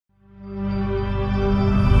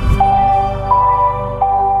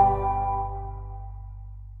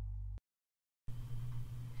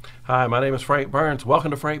Hi, my name is Frank Burns.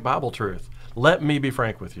 Welcome to Frank Bible Truth. Let me be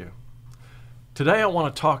frank with you. Today I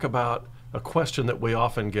want to talk about a question that we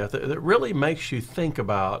often get that really makes you think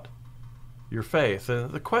about your faith.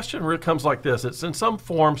 And the question really comes like this. It's in some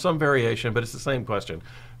form, some variation, but it's the same question.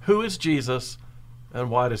 Who is Jesus and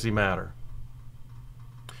why does he matter?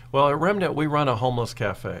 Well, at Remnant, we run a homeless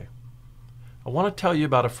cafe. I want to tell you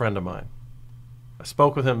about a friend of mine. I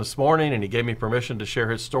spoke with him this morning and he gave me permission to share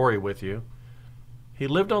his story with you. He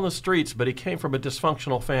lived on the streets, but he came from a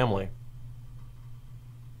dysfunctional family.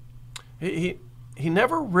 He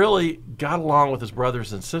never really got along with his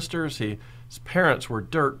brothers and sisters. His parents were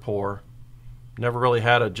dirt poor, never really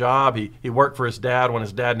had a job. He worked for his dad when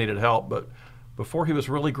his dad needed help, but before he was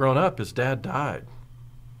really grown up, his dad died.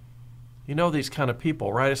 You know these kind of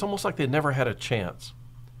people, right? It's almost like they never had a chance.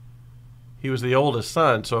 He was the oldest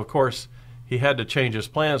son, so of course he had to change his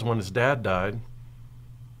plans when his dad died.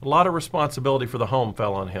 A lot of responsibility for the home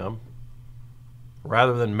fell on him.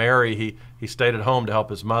 Rather than marry, he stayed at home to help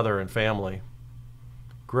his mother and family.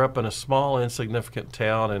 Grew up in a small, insignificant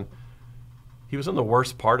town, and he was in the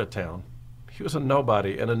worst part of town. He was a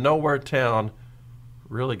nobody in a nowhere town,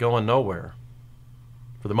 really going nowhere.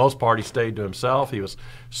 For the most part, he stayed to himself. He was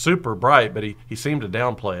super bright, but he seemed to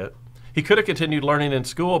downplay it. He could have continued learning in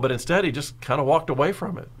school, but instead he just kind of walked away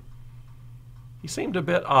from it. He seemed a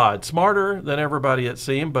bit odd, smarter than everybody it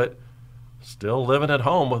seemed, but still living at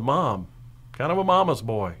home with mom. Kind of a mama's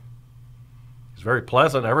boy. He was very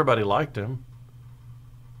pleasant. Everybody liked him.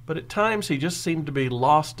 But at times he just seemed to be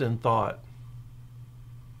lost in thought.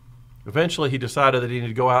 Eventually he decided that he needed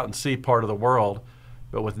to go out and see part of the world,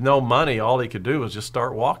 but with no money, all he could do was just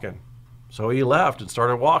start walking. So he left and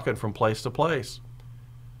started walking from place to place.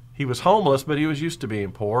 He was homeless, but he was used to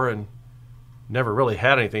being poor and never really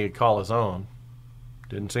had anything he'd call his own.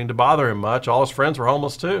 Didn't seem to bother him much. All his friends were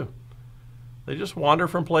homeless too. They just wandered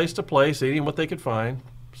from place to place, eating what they could find,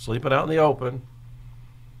 sleeping out in the open.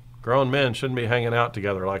 Grown men shouldn't be hanging out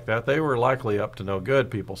together like that. They were likely up to no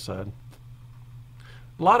good, people said.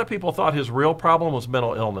 A lot of people thought his real problem was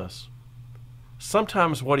mental illness.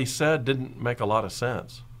 Sometimes what he said didn't make a lot of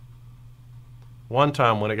sense. One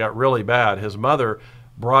time when it got really bad, his mother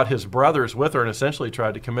brought his brothers with her and essentially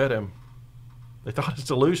tried to commit him. They thought his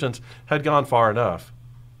delusions had gone far enough.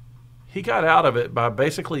 He got out of it by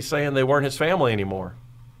basically saying they weren't his family anymore.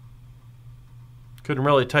 Couldn't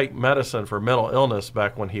really take medicine for mental illness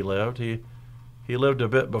back when he lived. He lived a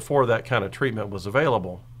bit before that kind of treatment was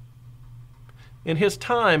available. In his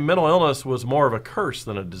time, mental illness was more of a curse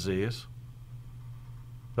than a disease.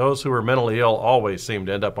 Those who were mentally ill always seemed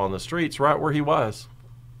to end up on the streets right where he was.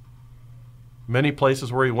 Many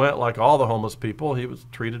places where he went, like all the homeless people, he was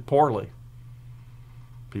treated poorly.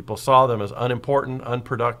 People saw them as unimportant,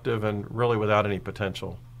 unproductive, and really without any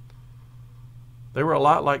potential. They were a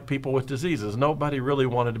lot like people with diseases. Nobody really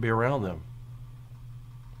wanted to be around them.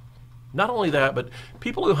 Not only that, but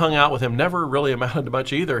people who hung out with him never really amounted to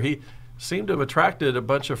much either. He seemed to have attracted a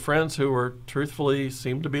bunch of friends who were truthfully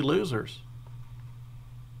seemed to be losers.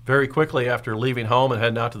 Very quickly after leaving home and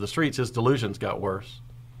heading out to the streets, his delusions got worse.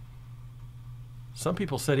 Some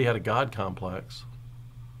people said he had a God complex.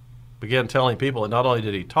 Began telling people that not only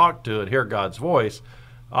did he talk to and hear God's voice,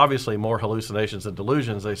 obviously more hallucinations and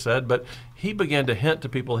delusions, they said, but he began to hint to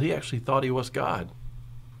people he actually thought he was God.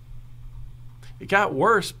 It got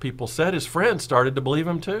worse, people said. His friends started to believe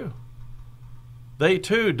him too. They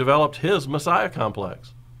too developed his Messiah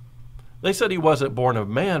complex. They said he wasn't born of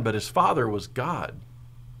man, but his father was God.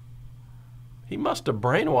 He must have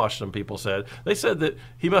brainwashed them, people said. They said that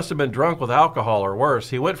he must have been drunk with alcohol or worse.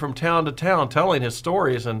 He went from town to town telling his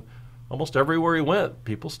stories, and almost everywhere he went,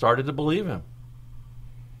 people started to believe him.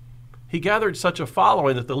 He gathered such a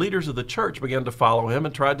following that the leaders of the church began to follow him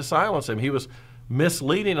and tried to silence him. He was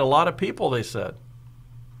misleading a lot of people, they said.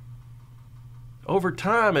 Over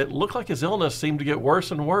time, it looked like his illness seemed to get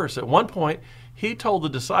worse and worse. At one point, he told the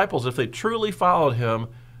disciples if they truly followed him,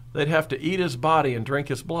 they'd have to eat his body and drink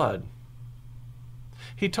his blood.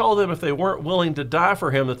 He told them if they weren't willing to die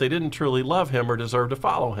for him, that they didn't truly love him or deserve to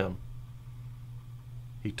follow him.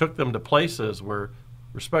 He took them to places where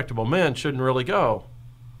respectable men shouldn't really go.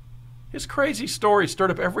 His crazy story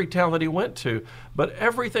stirred up every town that he went to, but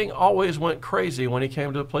everything always went crazy when he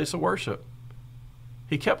came to a place of worship.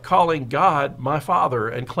 He kept calling God my Father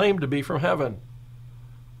and claimed to be from heaven.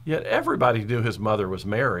 Yet everybody knew his mother was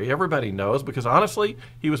Mary. Everybody knows because honestly,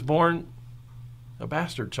 he was born a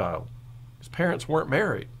bastard child. His parents weren't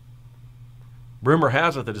married. Rumor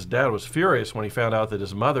has it that his dad was furious when he found out that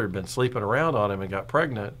his mother had been sleeping around on him and got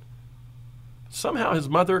pregnant. Somehow his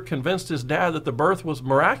mother convinced his dad that the birth was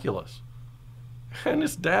miraculous. And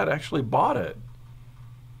his dad actually bought it.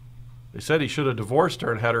 They said he should have divorced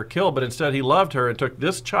her and had her killed, but instead he loved her and took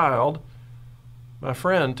this child, my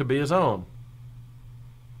friend, to be his own.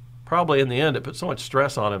 Probably in the end it put so much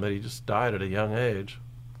stress on him that he just died at a young age.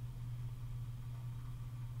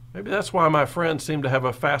 Maybe that's why my friend seemed to have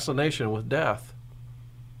a fascination with death.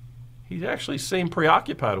 He actually seemed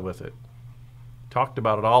preoccupied with it. Talked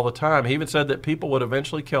about it all the time. He even said that people would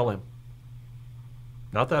eventually kill him.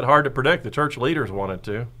 Not that hard to predict. The church leaders wanted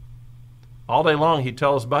to. All day long he'd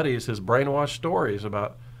tell his buddies his brainwashed stories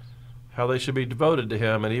about how they should be devoted to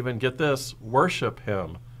him and even, get this, worship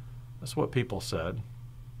him. That's what people said.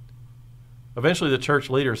 Eventually the church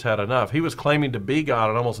leaders had enough. He was claiming to be God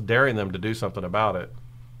and almost daring them to do something about it.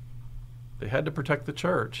 They had to protect the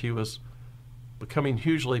church. He was becoming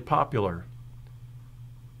hugely popular.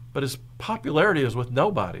 But his popularity was with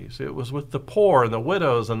nobodies. It was with the poor and the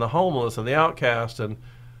widows and the homeless and the outcast and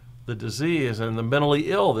the disease and the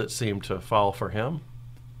mentally ill that seemed to fall for him.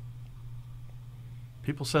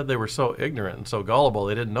 People said they were so ignorant and so gullible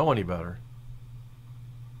they didn't know any better.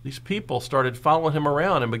 These people started following him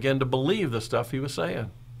around and began to believe the stuff he was saying.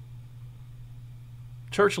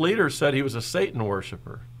 Church leaders said he was a Satan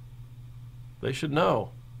worshiper. They should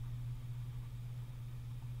know.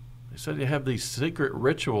 They said he had these secret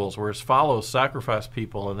rituals where his followers sacrifice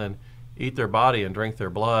people and then eat their body and drink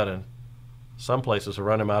their blood, and some places will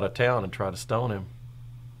run him out of town and try to stone him.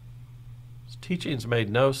 His teachings made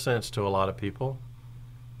no sense to a lot of people,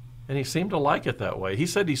 and he seemed to like it that way. He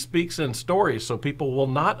said he speaks in stories so people will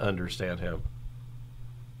not understand him.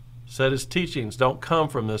 Said his teachings don't come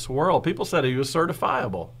from this world. People said he was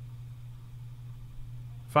certifiable.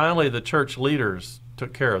 Finally, the church leaders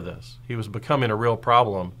took care of this. He was becoming a real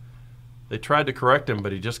problem. They tried to correct him,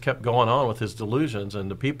 but he just kept going on with his delusions, and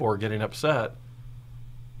the people were getting upset.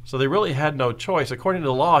 So they really had no choice. According to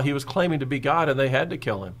the law, he was claiming to be God, and they had to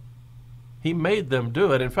kill him. He made them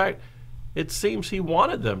do it. In fact, it seems he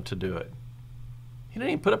wanted them to do it. He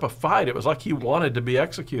didn't even put up a fight. It was like he wanted to be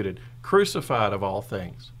executed, crucified of all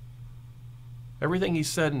things. Everything he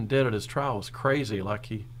said and did at his trial was crazy, like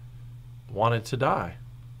he wanted to die.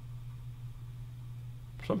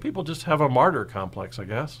 Some people just have a martyr complex, I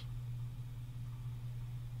guess.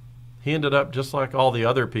 He ended up just like all the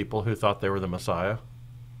other people who thought they were the Messiah.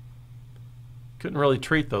 Couldn't really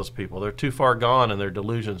treat those people. They're too far gone in their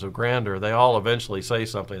delusions of grandeur. They all eventually say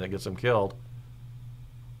something that gets them killed.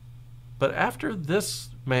 But after this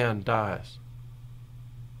man dies,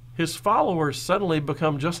 his followers suddenly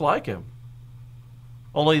become just like him.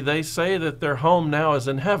 Only they say that their home now is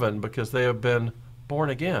in heaven because they have been born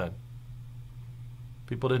again.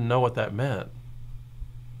 People didn't know what that meant.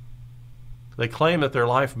 They claimed that their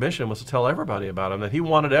life mission was to tell everybody about him, that he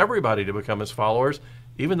wanted everybody to become his followers,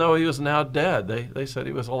 even though he was now dead. They said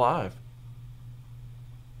he was alive.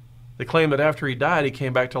 They claimed that after he died, he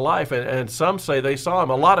came back to life, and some say they saw him.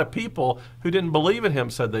 A lot of people who didn't believe in him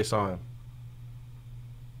said they saw him.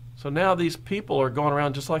 So now these people are going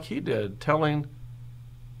around just like he did, telling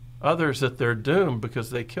others that they're doomed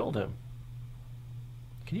because they killed him.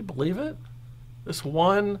 Can you believe it? This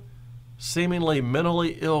one seemingly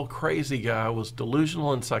mentally ill, crazy guy was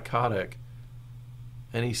delusional and psychotic.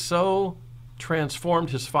 And he so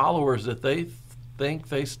transformed his followers that they think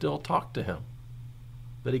they still talk to him,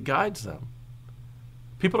 that he guides them.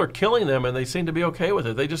 People are killing them and they seem to be okay with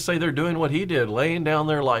it. They just say they're doing what he did, laying down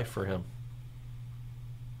their life for him.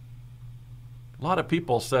 A lot of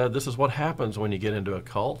people said this is what happens when you get into a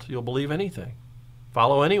cult. You'll believe anything,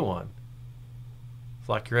 follow anyone. It's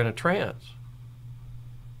like you're in a trance.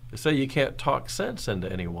 They say you can't talk sense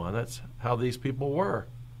into anyone. That's how these people were.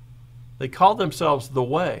 They called themselves the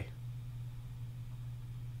Way.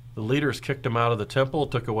 The leaders kicked them out of the temple,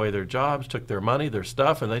 took away their jobs, took their money, their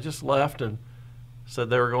stuff, and they just left and said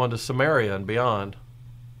they were going to Samaria and beyond.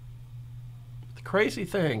 The crazy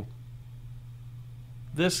thing,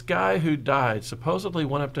 this guy who died supposedly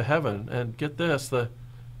went up to heaven, and get this, the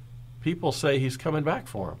people say he's coming back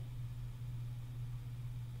for him.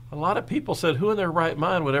 A lot of people said, who in their right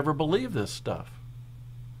mind would ever believe this stuff?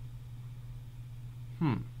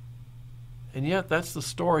 And yet that's the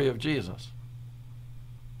story of Jesus.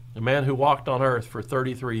 A man who walked on earth for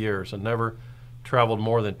 33 years and never traveled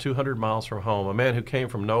more than 200 miles from home. A man who came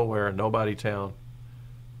from nowhere, a nobody town.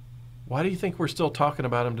 Why do you think we're still talking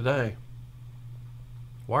about him today?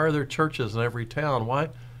 Why are there churches in every town? Why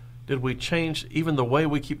did we change even the way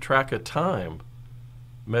we keep track of time,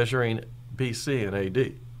 measuring BC and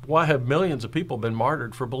AD? Why have millions of people been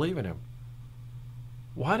martyred for believing him?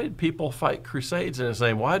 Why did people fight crusades in his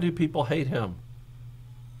name? Why do people hate him?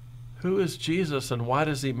 Who is Jesus and why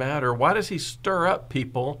does he matter? Why does he stir up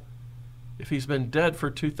people if he's been dead for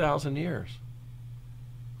 2,000 years?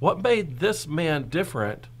 What made this man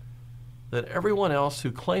different than everyone else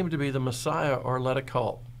who claimed to be the Messiah or led a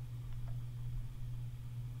cult?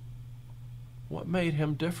 What made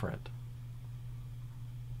him different?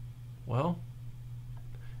 Well,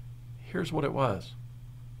 here's what it was.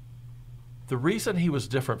 The reason he was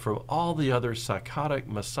different from all the other psychotic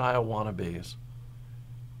Messiah wannabes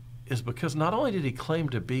is because not only did he claim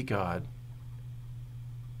to be God,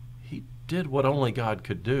 he did what only God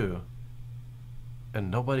could do, and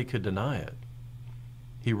nobody could deny it.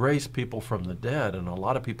 He raised people from the dead, and a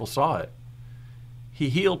lot of people saw it. He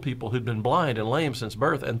healed people who'd been blind and lame since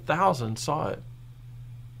birth, and thousands saw it.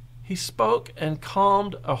 He spoke and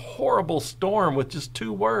calmed a horrible storm with just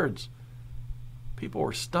 2 words. People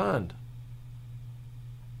were stunned.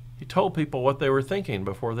 He told people what they were thinking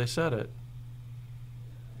before they said it.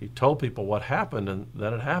 He told people what happened and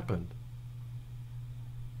that it happened.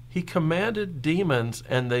 He commanded demons,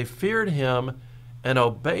 and they feared him and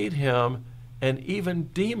obeyed him, and even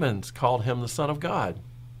demons called him the Son of God.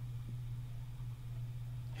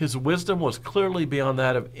 His wisdom was clearly beyond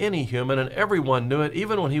that of any human, and everyone knew it,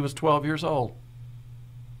 even when he was 12 years old.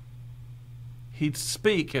 He'd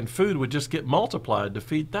speak, and food would just get multiplied to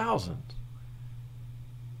feed thousands.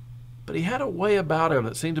 But he had a way about him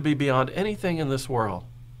that seemed to be beyond anything in this world.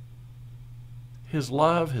 His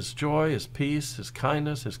love, his joy, his peace, his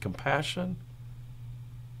kindness, his compassion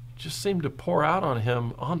just seemed to pour out on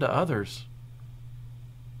him onto others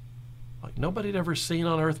like nobody had ever seen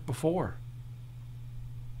on earth before.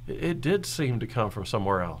 It did seem to come from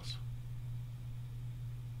somewhere else.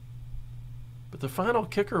 But the final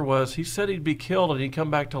kicker was he said he'd be killed and he'd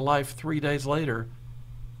come back to life 3 days later,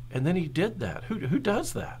 and then he did that. Who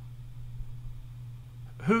does that?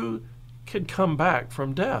 Who could come back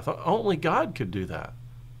from death? Only God could do that.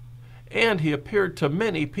 And he appeared to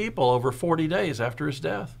many people over 40 days after his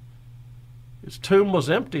death. His tomb was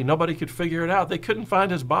empty. Nobody could figure it out. They couldn't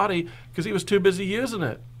find his body because he was too busy using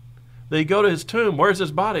it. They go to his tomb. Where's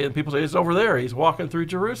his body? And people say, it's over there. He's walking through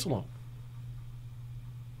Jerusalem.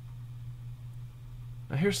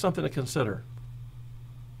 Now here's something to consider.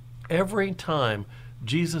 Every time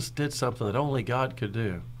Jesus did something that only God could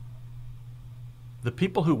do, the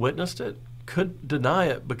people who witnessed it couldn't deny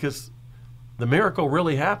it because the miracle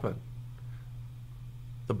really happened.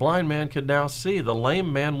 The blind man could now see. The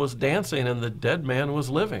lame man was dancing and the dead man was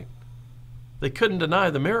living. They couldn't deny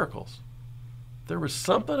the miracles. There was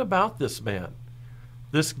something about this man,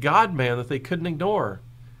 this God man, that they couldn't ignore.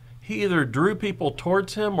 He either drew people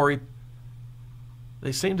towards him or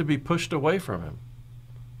they seemed to be pushed away from him.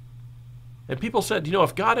 And people said,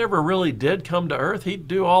 if God ever really did come to earth, he'd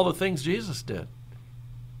do all the things Jesus did.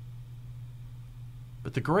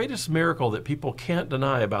 But the greatest miracle that people can't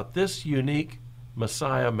deny about this unique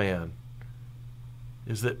Messiah man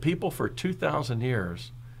is that people for 2,000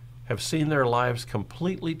 years have seen their lives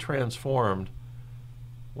completely transformed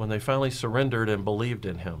when they finally surrendered and believed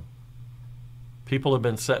in him. People have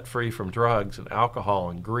been set free from drugs and alcohol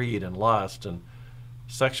and greed and lust and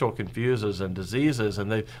sexual confusions and diseases,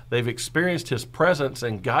 and they've experienced his presence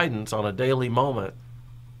and guidance on a daily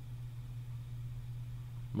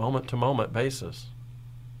moment-to-moment basis.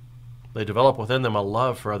 They develop within them a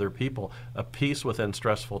love for other people, a peace within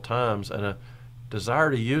stressful times, and a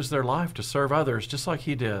desire to use their life to serve others just like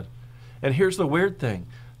he did. And here's the weird thing.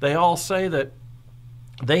 They all say that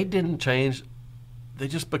they didn't change, they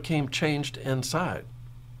just became changed inside.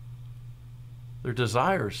 Their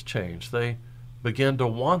desires changed. They began to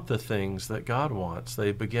want the things that God wants.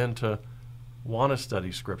 They began to want to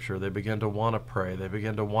study Scripture. They began to want to pray. They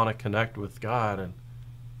began to want to connect with God, and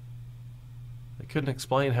they couldn't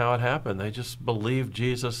explain how it happened. They just believed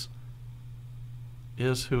Jesus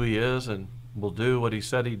is who he is and will do what he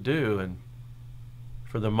said he'd do. And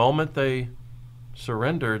for the moment they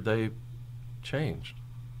surrendered, they changed.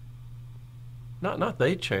 Not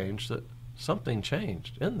they changed, that something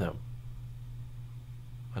changed in them.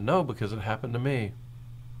 I know because it happened to me.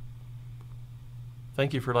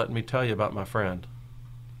 Thank you for letting me tell you about my friend.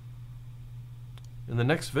 In the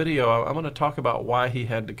next video, I'm going to talk about why he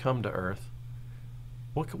had to come to earth.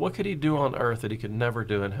 What could he do on earth that he could never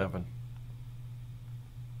do in heaven?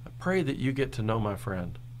 I pray that you get to know my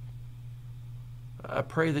friend. I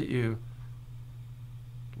pray that you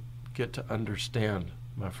get to understand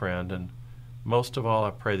my friend. And most of all,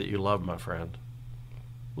 I pray that you love my friend.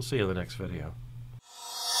 We'll see you in the next video.